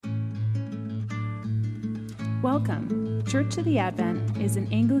Welcome. Church of the Advent is an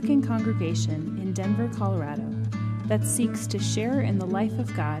Anglican congregation in Denver, Colorado that seeks to share in the life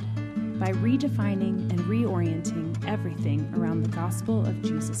of God by redefining and reorienting everything around the gospel of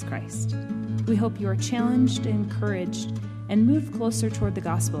Jesus Christ. We hope you are challenged, encouraged, and moved closer toward the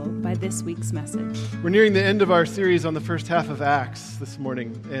gospel by this week's message. We're nearing the end of our series on the first half of Acts this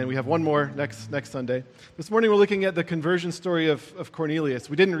morning, and we have one more next Sunday. This morning we're looking at the conversion story of Cornelius.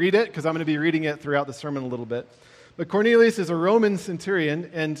 We didn't read it because I'm going to be reading it throughout the sermon a little bit. But Cornelius is a Roman centurion,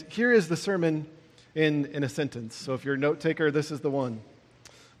 and here is the sermon in a sentence. So if you're a note taker, this is the one.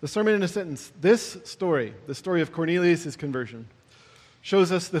 The sermon in a sentence. This story, the story of Cornelius' conversion,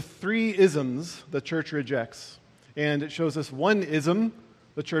 shows us the 3 isms the church rejects. And it shows us 1 ism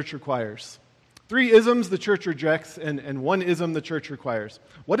the church requires. 3 isms the church rejects, and 1 ism the church requires.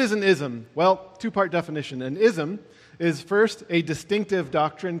 What is an ism? Well, 2-part definition. An ism is first a distinctive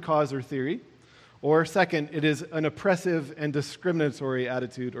doctrine, cause, or theory. Or second, it is an oppressive and discriminatory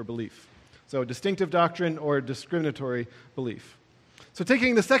attitude or belief. So distinctive doctrine or discriminatory belief. So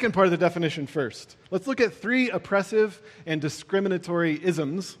taking the second part of the definition first, let's look at 3 oppressive and discriminatory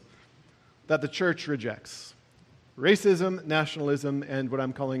isms that the church rejects. Racism, nationalism, and what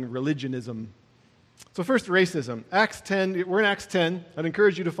I'm calling religionism. So first, racism. Acts 10, we're in Acts 10. I'd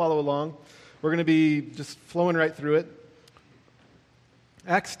encourage you to follow along. We're going to be just flowing right through it.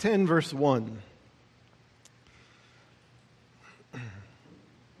 Acts 10, verse 1.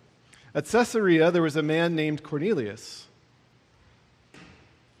 At Caesarea, there was a man named Cornelius,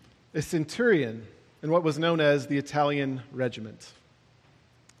 a centurion in what was known as the Italian regiment.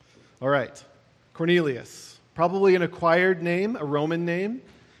 All right, Cornelius. Probably an acquired name, a Roman name.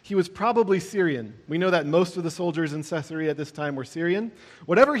 He was probably Syrian. We know that most of the soldiers in Caesarea at this time were Syrian.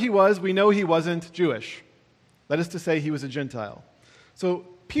 Whatever he was, we know he wasn't Jewish. That is to say, he was a Gentile. So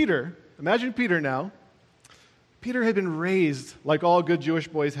Peter, imagine Peter now. Peter had been raised, like all good Jewish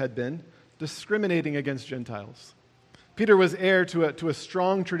boys had been, discriminating against Gentiles. Peter was heir to a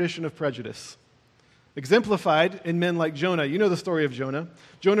strong tradition of prejudice, exemplified in men like Jonah. You know the story of Jonah.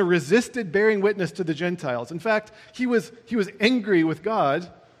 Jonah resisted bearing witness to the Gentiles. In fact, he was angry with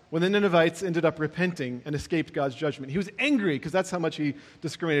God when the Ninevites ended up repenting and escaped God's judgment. He was angry because that's how much he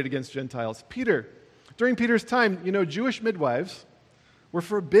discriminated against Gentiles. During Peter's time, Jewish midwives were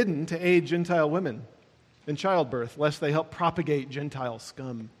forbidden to aid Gentile women in childbirth, lest they help propagate Gentile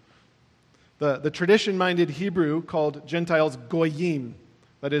scum. The tradition-minded Hebrew called Gentiles goyim,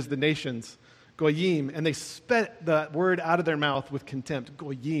 that is, the nations, goyim, and they spat that word out of their mouth with contempt.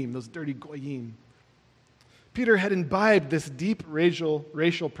 Goyim, those dirty goyim. Peter had imbibed this deep racial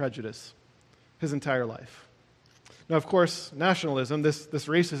prejudice his entire life. Now, of course, nationalism, this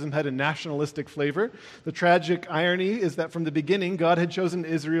racism had a nationalistic flavor. The tragic irony is that from the beginning, God had chosen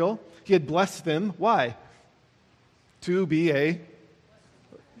Israel. He had blessed them. Why? To be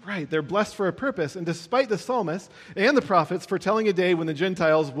they're blessed for a purpose. And despite the psalmists and the prophets foretelling a day when the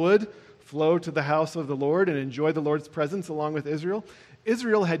Gentiles would flow to the house of the Lord and enjoy the Lord's presence along with Israel,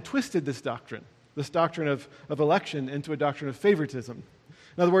 Israel had twisted this doctrine of election, into a doctrine of favoritism.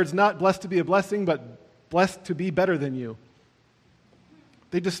 In other words, not blessed to be a blessing, but blessed to be better than you.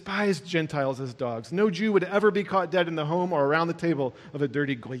 They despised Gentiles as dogs. No Jew would ever be caught dead in the home or around the table of a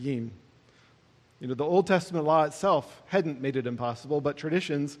dirty goyim. The Old Testament law itself hadn't made it impossible, but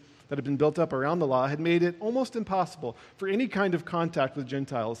traditions that had been built up around the law had made it almost impossible for any kind of contact with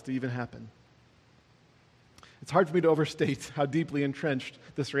Gentiles to even happen. It's hard for me to overstate how deeply entrenched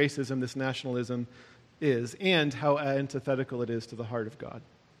this racism, this nationalism is, and how antithetical it is to the heart of God.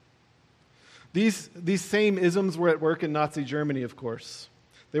 These same isms were at work in Nazi Germany, of course.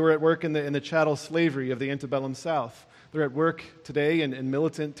 They were at work in the chattel slavery of the antebellum South. They're at work today in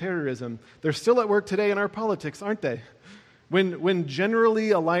militant terrorism. They're still at work today in our politics, aren't they? When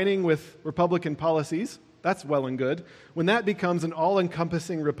generally aligning with Republican policies, that's well and good. When that becomes an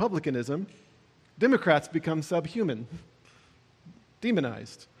all-encompassing republicanism, Democrats become subhuman,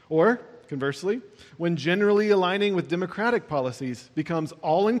 demonized. Or, conversely, when generally aligning with Democratic policies becomes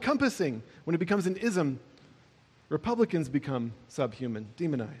all-encompassing, when it becomes an ism, Republicans become subhuman,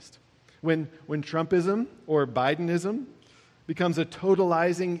 demonized. When Trumpism or Bidenism becomes a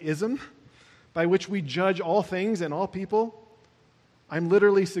totalizing ism by which we judge all things and all people, I'm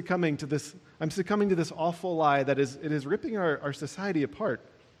literally succumbing to this awful lie that it is ripping our society apart.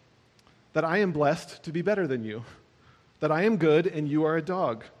 That I am blessed to be better than you. That I am good and you are a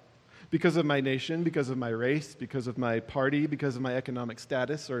dog. Because of my nation, because of my race, because of my party, because of my economic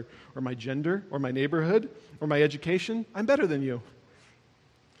status, or my gender, or my neighborhood, or my education, I'm better than you.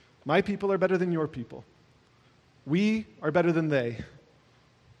 My people are better than your people. We are better than they.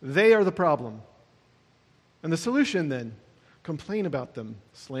 They are the problem. And the solution then, complain about them,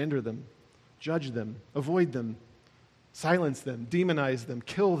 slander them, judge them, avoid them, silence them, demonize them,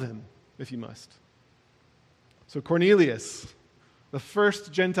 kill them if you must. So Cornelius, the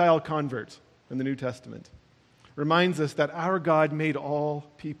first Gentile convert in the New Testament, reminds us that our God made all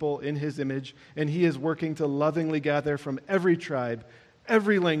people in his image, and he is working to lovingly gather from every tribe,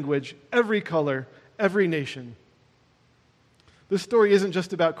 every language, every color, every nation. This story isn't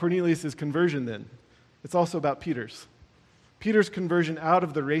just about Cornelius' conversion then. It's also about Peter's. Peter's conversion out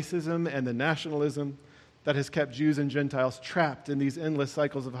of the racism and the nationalism that has kept Jews and Gentiles trapped in these endless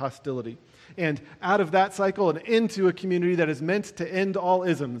cycles of hostility. And out of that cycle and into a community that is meant to end all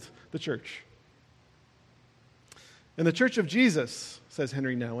isms, the church. In the Church of Jesus, says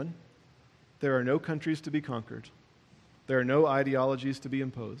Henry Nouwen, there are no countries to be conquered. There are no ideologies to be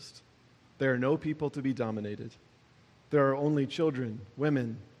imposed. There are no people to be dominated. There are only children,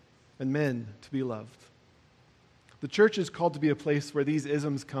 women, and men to be loved. The church is called to be a place where these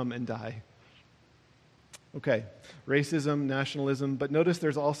isms come and die. Okay, racism, nationalism, but notice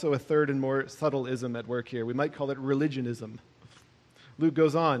there's also a third and more subtle ism at work here. We might call it religionism. Luke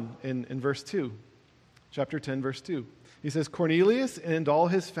goes on in verse 2, chapter 10, verse 2. He says, Cornelius and all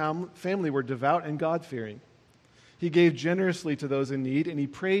his family were devout and God-fearing. He gave generously to those in need, and he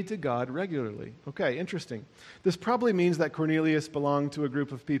prayed to God regularly. Okay, interesting. This probably means that Cornelius belonged to a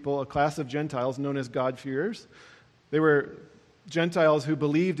group of people, a class of Gentiles known as God-fearers. They were Gentiles who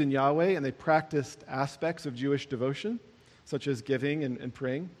believed in Yahweh, and they practiced aspects of Jewish devotion, such as giving and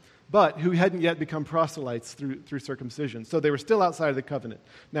praying, but who hadn't yet become proselytes through circumcision. So they were still outside of the covenant.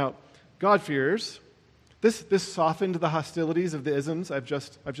 Now, God-fearers, this softened the hostilities of the isms I've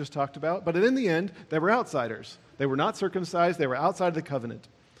just talked about, but in the end, they were outsiders. They were not circumcised. They were outside of the covenant.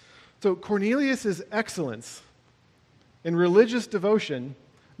 So Cornelius' excellence in religious devotion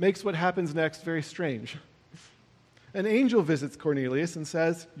makes what happens next very strange. An angel visits Cornelius and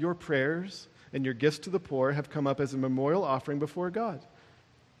says, your prayers and your gifts to the poor have come up as a memorial offering before God.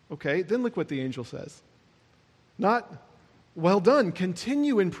 Okay, then look what the angel says. Not, well done,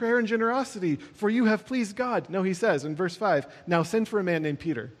 continue in prayer and generosity, for you have pleased God. No, he says in verse 5, now send for a man named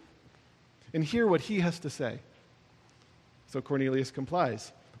Peter and hear what he has to say. So Cornelius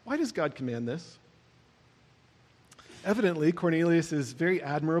complies. Why does God command this? Evidently, Cornelius' very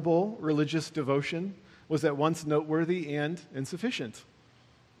admirable religious devotion was at once noteworthy and insufficient.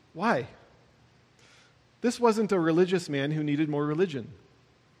 Why? This wasn't a religious man who needed more religion.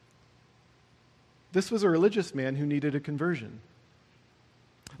 This was a religious man who needed a conversion.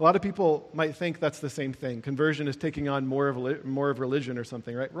 A lot of people might think that's the same thing. Conversion is taking on more of religion or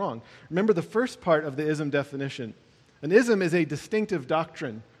something, right? Wrong. Remember the first part of the ism definition. An ism is a distinctive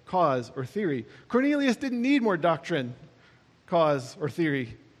doctrine, cause, or theory. Cornelius didn't need more doctrine, cause, or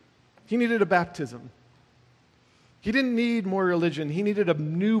theory. He needed a baptism. He didn't need more religion. He needed a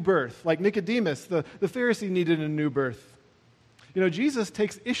new birth. Like Nicodemus, the Pharisee needed a new birth. You know, Jesus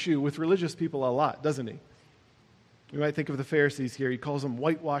takes issue with religious people a lot, doesn't he? You might think of the Pharisees here. He calls them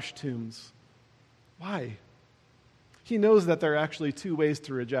whitewashed tombs. Why? He knows that there are actually two ways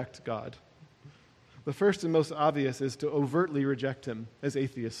to reject God. The first and most obvious is to overtly reject him, as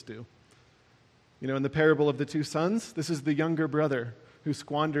atheists do. You know, in the parable of the two sons, this is the younger brother who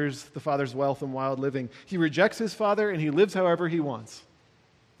squanders the father's wealth in wild living. He rejects his father, and he lives however he wants.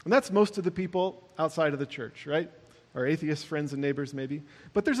 And that's most of the people outside of the church, right? Our atheist friends and neighbors, maybe.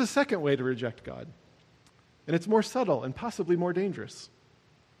 But there's a second way to reject God. And it's more subtle and possibly more dangerous.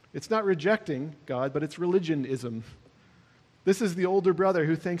 It's not rejecting God, but it's religionism. This is the older brother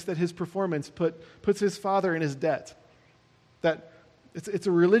who thinks that his performance puts his father in his debt. That it's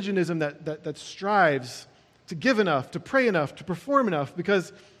a religionism that strives to give enough, to pray enough, to perform enough,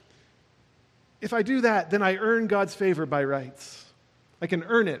 because if I do that, then I earn God's favor by rights. I can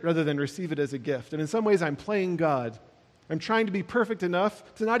earn it rather than receive it as a gift. And in some ways, I'm playing God. I'm trying to be perfect enough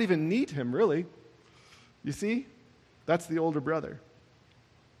to not even need him, really. You see? That's the older brother.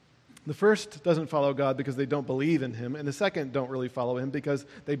 The first doesn't follow God because they don't believe in him, and the second don't really follow him because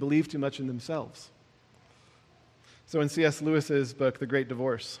they believe too much in themselves. So in C.S. Lewis's book, The Great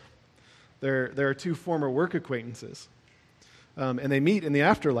Divorce, there are two former work acquaintances, and they meet in the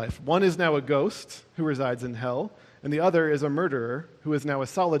afterlife. One is now a ghost who resides in hell, and the other is a murderer who is now a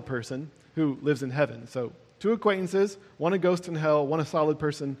solid person who lives in heaven. So two acquaintances, one a ghost in hell, one a solid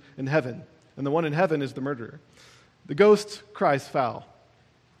person in heaven, and the one in heaven is the murderer. The ghost cries foul.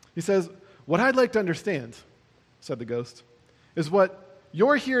 He says, what I'd like to understand, said the ghost, is what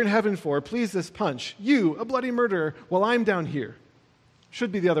you're here in heaven for, please this punch, you, a bloody murderer, while I'm down here.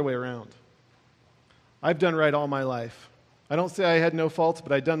 Should be the other way around. I've done right all my life. I don't say I had no faults,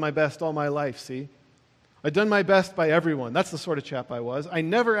 but I've done my best all my life, see? I'd done my best by everyone. That's the sort of chap I was. I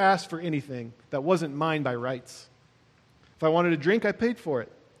never asked for anything that wasn't mine by rights. If I wanted a drink, I paid for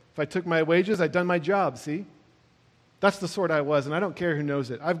it. If I took my wages, I'd done my job, see? That's the sort I was, and I don't care who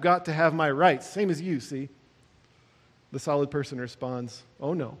knows it. I've got to have my rights, same as you, see? The solid person responds,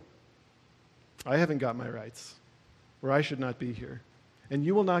 oh no, I haven't got my rights, or I should not be here. And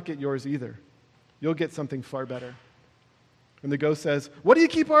you will not get yours either. You'll get something far better. And the ghost says, what do you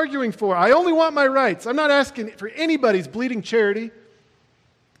keep arguing for? I only want my rights. I'm not asking for anybody's bleeding charity.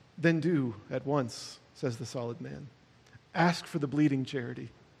 Then do at once, says the solid man. Ask for the bleeding charity.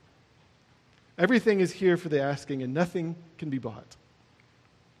 Everything is here for the asking, and nothing can be bought.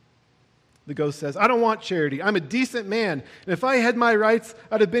 The ghost says, I don't want charity. I'm a decent man. And if I had my rights,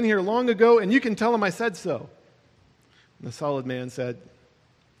 I'd have been here long ago, and you can tell him I said so. And the solid man said,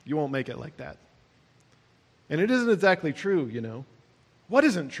 you won't make it like that. And it isn't exactly true, you know. What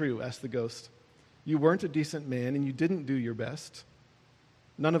isn't true? Asked the ghost. You weren't a decent man, and you didn't do your best.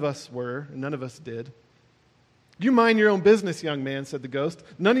 None of us were, and none of us did. You mind your own business, young man, said the ghost.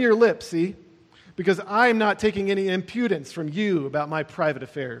 None of your lips, see? Because I'm not taking any impudence from you about my private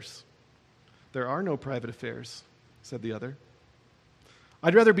affairs. There are no private affairs, said the other.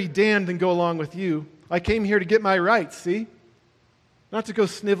 I'd rather be damned than go along with you. I came here to get my rights, see? Not to go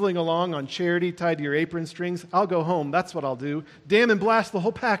sniveling along on charity tied to your apron strings. I'll go home. That's what I'll do. Damn and blast the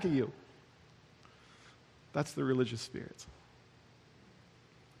whole pack of you. That's the religious spirit.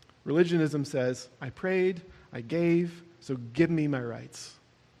 Religionism says, I prayed, I gave, so give me my rights.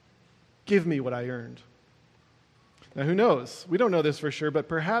 Give me what I earned. Now, who knows? We don't know this for sure, but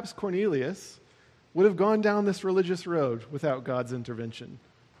perhaps Cornelius would have gone down this religious road without God's intervention.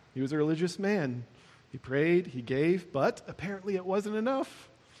 He was a religious man. He prayed, he gave, but apparently it wasn't enough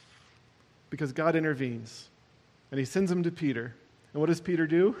because God intervenes, and he sends him to Peter. And what does Peter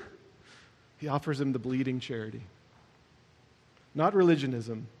do? He offers him the bleeding charity. Not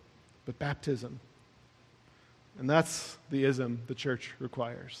religionism, but baptism. And that's the ism the church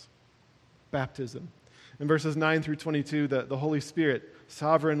requires. Baptism. In verses 9 through 22, the Holy Spirit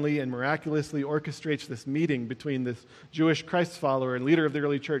sovereignly and miraculously orchestrates this meeting between this Jewish Christ follower and leader of the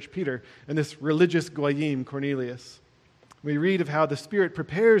early church, Peter, and this religious goyim, Cornelius. We read of how the Spirit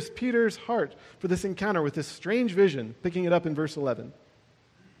prepares Peter's heart for this encounter with this strange vision, picking it up in verse 11.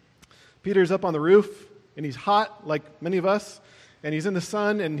 Peter's up on the roof, and he's hot, like many of us, and he's in the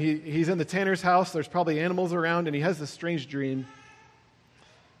sun, and he's in the tanner's house. There's probably animals around, and he has this strange dream.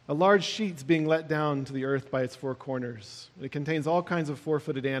 A large sheet's being let down to the earth by its four corners. It contains all kinds of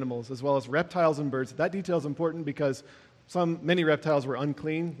four-footed animals, as well as reptiles and birds. That detail is important because many reptiles were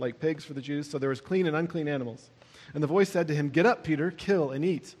unclean, like pigs for the Jews, so there was clean and unclean animals. And the voice said to him, get up, Peter, kill and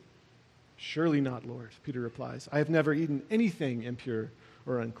eat. Surely not, Lord, Peter replies. I have never eaten anything impure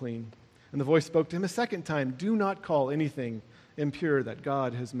or unclean. And the voice spoke to him a second time, do not call anything impure that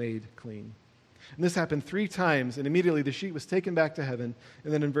God has made clean. And this happened 3 times, and immediately the sheet was taken back to heaven.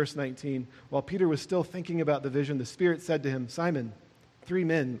 And then in verse 19, while Peter was still thinking about the vision, the Spirit said to him, Simon, 3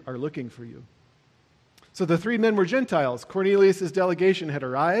 men are looking for you. So the 3 men were Gentiles. Cornelius' delegation had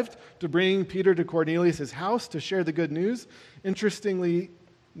arrived to bring Peter to Cornelius' house to share the good news. Interestingly,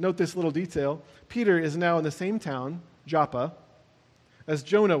 note this little detail. Peter is now in the same town, Joppa, as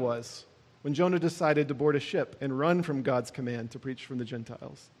Jonah was when Jonah decided to board a ship and run from God's command to preach from the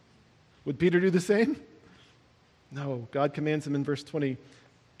Gentiles. Would Peter do the same? No. God commands him in verse 20,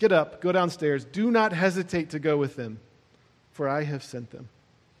 get up, go downstairs, do not hesitate to go with them, for I have sent them.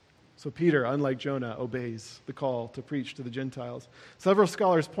 So Peter, unlike Jonah, obeys the call to preach to the Gentiles. Several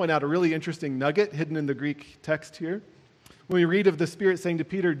scholars point out a really interesting nugget hidden in the Greek text here. When we read of the Spirit saying to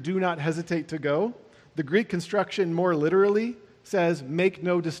Peter, do not hesitate to go, the Greek construction more literally says, make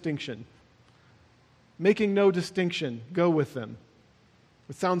no distinction. Making no distinction, go with them.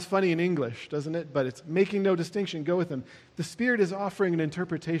 It sounds funny in English, doesn't it? But it's making no distinction, go with them. The Spirit is offering an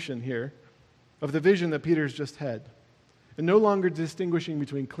interpretation here of the vision that Peter's just had. And no longer distinguishing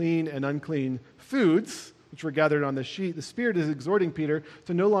between clean and unclean foods, which were gathered on the sheet, the Spirit is exhorting Peter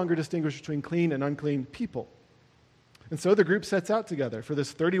to no longer distinguish between clean and unclean people. And so the group sets out together for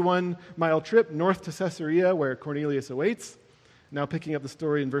this 31-mile trip north to Caesarea, where Cornelius awaits. Now picking up the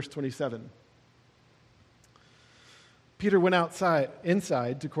story in verse 27. Peter went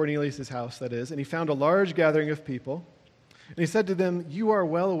inside to Cornelius' house, that is, and he found a large gathering of people. And he said to them, you are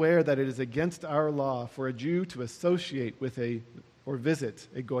well aware that it is against our law for a Jew to associate with or visit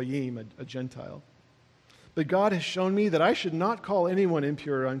a goyim, a Gentile. But God has shown me that I should not call anyone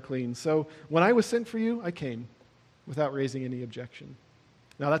impure or unclean. So when I was sent for you, I came without raising any objection.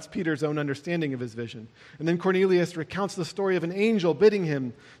 Now that's Peter's own understanding of his vision. And then Cornelius recounts the story of an angel bidding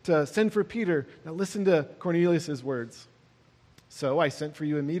him to send for Peter. Now listen to Cornelius' words. So I sent for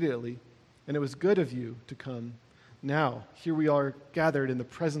you immediately, and it was good of you to come. Now, here we are gathered in the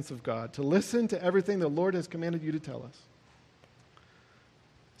presence of God to listen to everything the Lord has commanded you to tell us.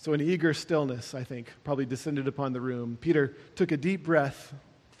 So an eager stillness, I think, probably descended upon the room. Peter took a deep breath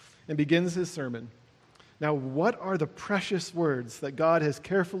and begins his sermon. Now, what are the precious words that God has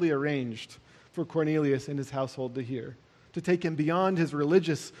carefully arranged for Cornelius and his household to hear, to take him beyond his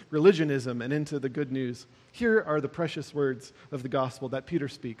religionism and into the good news? Here are the precious words of the gospel that Peter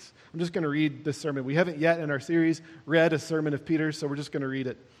speaks. I'm just going to read this sermon. We haven't yet in our series read a sermon of Peter's, so we're just going to read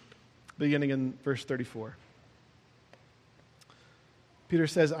it, beginning in verse 34. Peter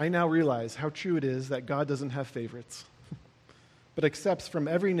says, I now realize how true it is that God doesn't have favorites, but accepts from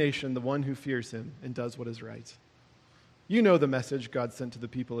every nation the one who fears him and does what is right. You know the message God sent to the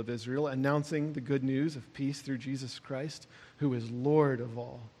people of Israel, announcing the good news of peace through Jesus Christ, who is Lord of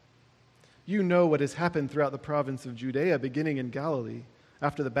all. You know what has happened throughout the province of Judea, beginning in Galilee,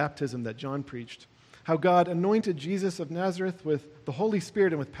 after the baptism that John preached, how God anointed Jesus of Nazareth with the Holy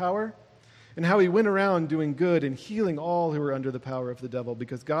Spirit and with power, and how he went around doing good and healing all who were under the power of the devil,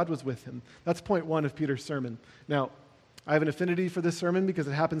 because God was with him. That's point one of Peter's sermon. Now, I have an affinity for this sermon because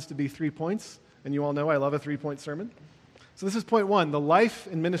it happens to be 3 points, and you all know I love a 3-point sermon. So this is point one, the life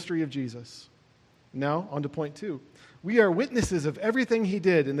and ministry of Jesus. Now, on to point 2. We are witnesses of everything he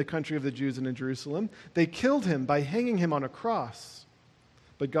did in the country of the Jews and in Jerusalem. They killed him by hanging him on a cross,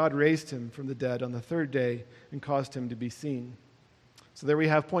 but God raised him from the dead on the 3rd day and caused him to be seen. So there we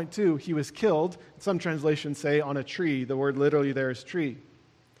have point 2. He was killed. Some translations say on a tree. The word literally there is tree.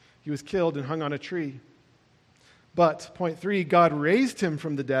 He was killed and hung on a tree. But point 3, God raised him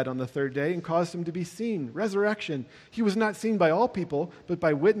from the dead on the 3rd day and caused him to be seen. Resurrection. He was not seen by all people, but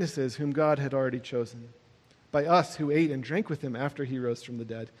by witnesses whom God had already chosen. By us who ate and drank with him after he rose from the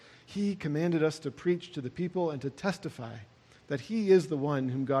dead. He commanded us to preach to the people and to testify that he is the one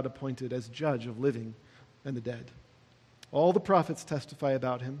whom God appointed as judge of living and the dead. All the prophets testify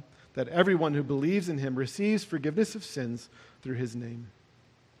about him, that everyone who believes in him receives forgiveness of sins through his name.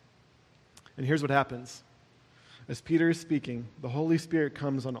 And here's what happens. As Peter is speaking, the Holy Spirit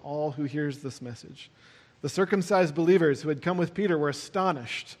comes on all who hears this message. The circumcised believers who had come with Peter were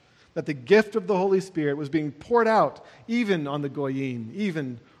astonished that the gift of the Holy Spirit was being poured out even on the Goyim,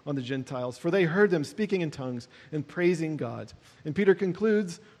 even on the Gentiles, for they heard them speaking in tongues and praising God. And Peter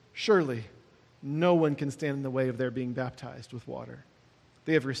concludes, surely no one can stand in the way of their being baptized with water.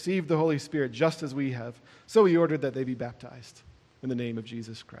 They have received the Holy Spirit just as we have, so he ordered that they be baptized in the name of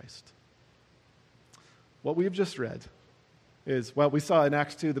Jesus Christ. What we've just read is, well, we saw in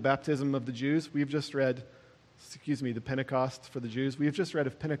Acts 2 the baptism of the Jews. We've just read, the Pentecost for the Jews. We've just read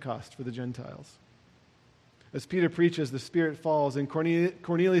of Pentecost for the Gentiles. As Peter preaches, the Spirit falls, and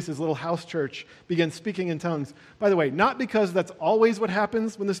Cornelius' little house church begins speaking in tongues. By the way, not because that's always what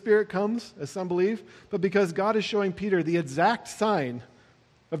happens when the Spirit comes, as some believe, but because God is showing Peter the exact sign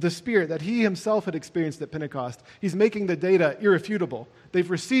of the Spirit that he himself had experienced at Pentecost. He's making the data irrefutable. They've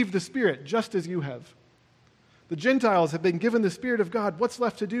received the Spirit just as you have. The Gentiles have been given the Spirit of God. What's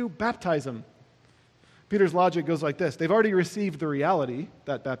left to do? Baptize them. Peter's logic goes like this. They've already received the reality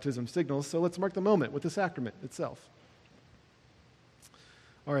that baptism signals, so let's mark the moment with the sacrament itself.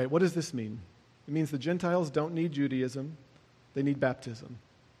 All right, what does this mean? It means the Gentiles don't need Judaism. They need baptism.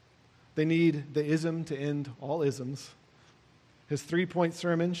 They need the ism to end all isms. His 3-point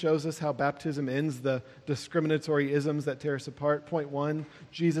sermon shows us how baptism ends the discriminatory isms that tear us apart. Point 1,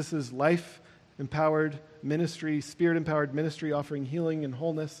 Jesus' life-empowered ministry, Spirit-empowered ministry offering healing and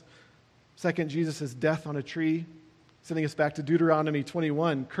wholeness. Second, Jesus' death on a tree, sending us back to Deuteronomy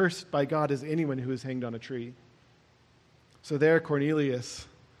 21, cursed by God is anyone who is hanged on a tree. So there, Cornelius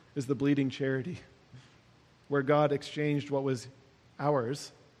is the bleeding charity, where God exchanged what was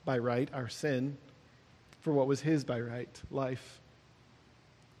ours by right, our sin, for what was his by right, life.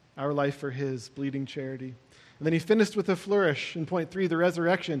 Our life for his, bleeding charity. And then he finished with a flourish in point 3, the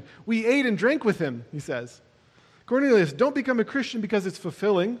resurrection. We ate and drank with him, he says. Cornelius, don't become a Christian because it's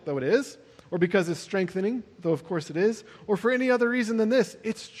fulfilling, though it is, or because it's strengthening, though of course it is, or for any other reason than this.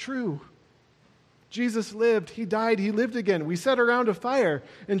 It's true. Jesus lived, he died, he lived again. We sat around a fire,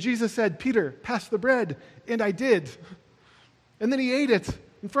 and Jesus said, Peter, pass the bread. And I did. And then he ate it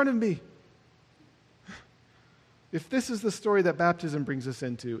in front of me. If this is the story that baptism brings us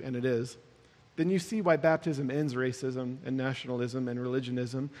into, and it is, then you see why baptism ends racism and nationalism and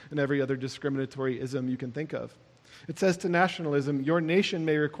religionism and every other discriminatory ism you can think of. It says to nationalism, your nation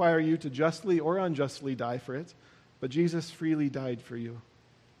may require you to justly or unjustly die for it, but Jesus freely died for you.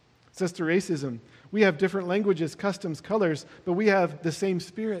 It says to racism, we have different languages, customs, colors, but we have the same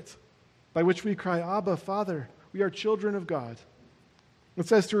Spirit by which we cry, Abba, Father. We are children of God. It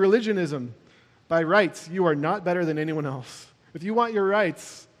says to religionism, by rights, you are not better than anyone else. If you want your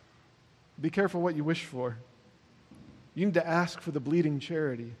rights, be careful what you wish for. You need to ask for the bleeding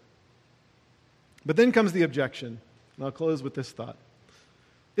charity. But then comes the objection, and I'll close with this thought.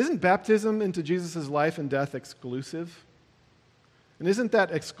 Isn't baptism into Jesus' life and death exclusive? And isn't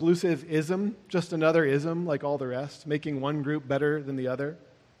that exclusive ism just another ism like all the rest, making one group better than the other?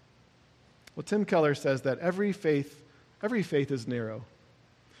 Well, Tim Keller says that every faith is narrow.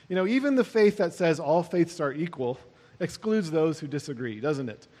 You know, even the faith that says all faiths are equal excludes those who disagree, doesn't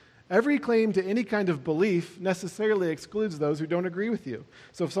it? Every claim to any kind of belief necessarily excludes those who don't agree with you.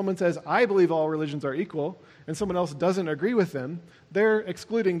 So if someone says, I believe all religions are equal, and someone else doesn't agree with them, they're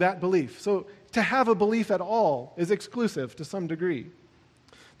excluding that belief. So to have a belief at all is exclusive to some degree.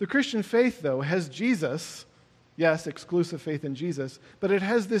 The Christian faith, though, has Jesus, yes, exclusive faith in Jesus, but it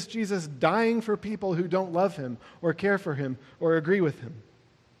has this Jesus dying for people who don't love him or care for him or agree with him.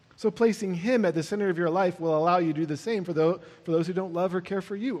 So placing him at the center of your life will allow you to do the same for those who don't love or care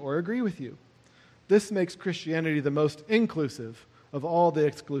for you or agree with you. This makes Christianity the most inclusive of all the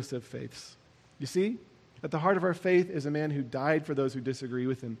exclusive faiths. You see, at the heart of our faith is a man who died for those who disagree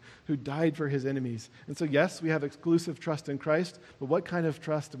with him, who died for his enemies. And so, yes, we have exclusive trust in Christ, but what kind of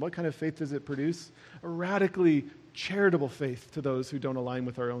trust and what kind of faith does it produce? A radically charitable faith to those who don't align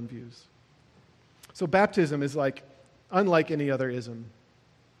with our own views. So baptism is unlike any other ism.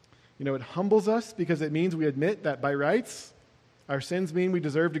 You know, it humbles us because it means we admit that by rights, our sins mean we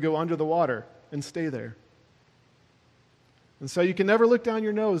deserve to go under the water and stay there. And so you can never look down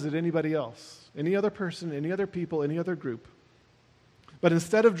your nose at anybody else, any other person, any other people, any other group. But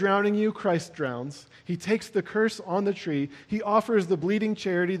instead of drowning you, Christ drowns. He takes the curse on the tree. He offers the bleeding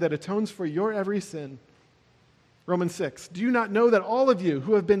charity that atones for your every sin. Romans 6, do you not know that all of you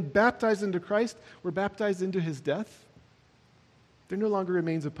who have been baptized into Christ were baptized into his death? There no longer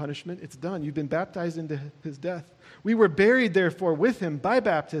remains a punishment. It's done. You've been baptized into his death. We were buried, therefore, with him by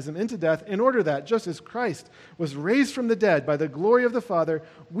baptism into death, in order that, just as Christ was raised from the dead by the glory of the Father,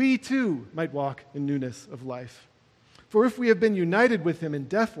 we too might walk in newness of life. For if we have been united with him in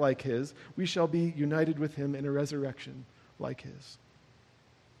death like his, we shall be united with him in a resurrection like his.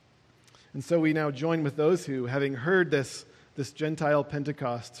 And so we now join with those who, having heard this Gentile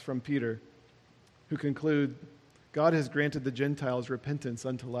Pentecost from Peter, who conclude, God has granted the Gentiles repentance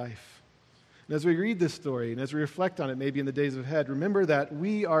unto life. And as we read this story, and as we reflect on it maybe in the days ahead, remember that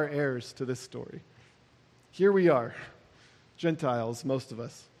we are heirs to this story. Here we are, Gentiles, most of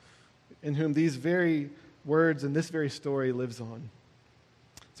us, in whom these very words and this very story lives on.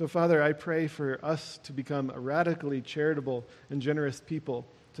 So, Father, I pray for us to become a radically charitable and generous people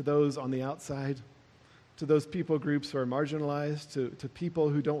to those on the outside, to those people groups who are marginalized, to people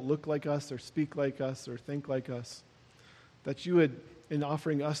who don't look like us or speak like us or think like us, that you would, in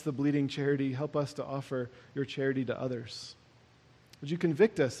offering us the bleeding charity, help us to offer your charity to others. Would you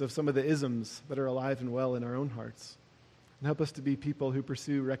convict us of some of the isms that are alive and well in our own hearts, and help us to be people who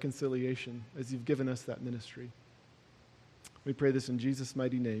pursue reconciliation as you've given us that ministry. We pray this in Jesus'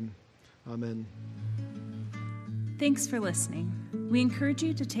 mighty name. Amen. Thanks for listening. We encourage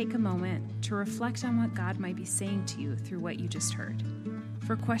you to take a moment to reflect on what God might be saying to you through what you just heard.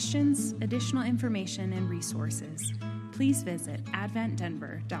 For questions, additional information, and resources, please visit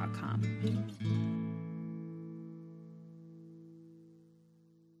adventdenver.com.